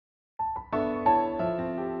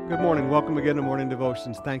Good morning. Welcome again to Morning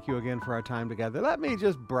Devotions. Thank you again for our time together. Let me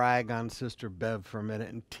just brag on Sister Bev for a minute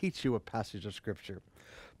and teach you a passage of Scripture.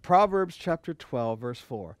 Proverbs chapter 12, verse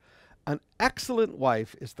 4. An excellent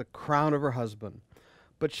wife is the crown of her husband,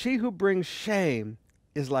 but she who brings shame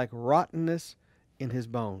is like rottenness in his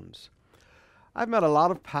bones. I've met a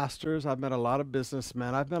lot of pastors, I've met a lot of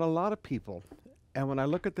businessmen, I've met a lot of people, and when I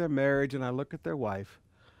look at their marriage and I look at their wife,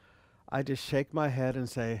 I just shake my head and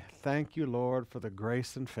say, thank you, Lord, for the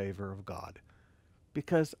grace and favor of God.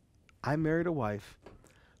 Because I married a wife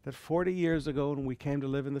that 40 years ago when we came to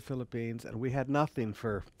live in the Philippines and we had nothing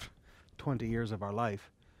for 20 years of our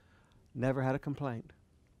life, never had a complaint.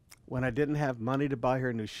 When I didn't have money to buy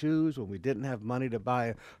her new shoes, when we didn't have money to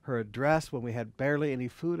buy her a dress, when we had barely any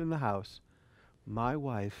food in the house, my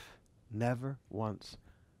wife never once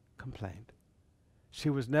complained. She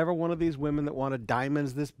was never one of these women that wanted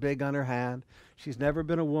diamonds this big on her hand. She's never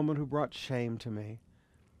been a woman who brought shame to me.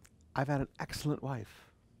 I've had an excellent wife.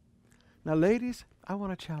 Now, ladies, I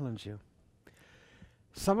want to challenge you.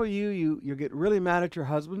 Some of you get really mad at your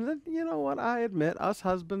husband. And you know what? I admit, us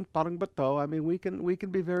husbands, parang bato, I mean, we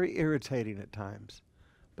can be very irritating at times.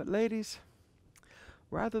 But ladies,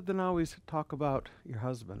 rather than always talk about your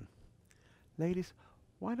husband, ladies,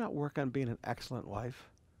 why not work on being an excellent wife?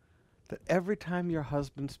 That every time your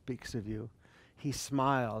husband speaks of you, he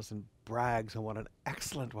smiles and brags on what an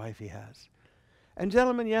excellent wife he has. And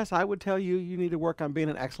gentlemen, yes, I would tell you, you need to work on being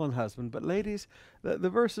an excellent husband. But ladies, the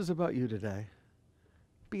verse is about you today.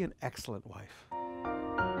 Be an excellent wife.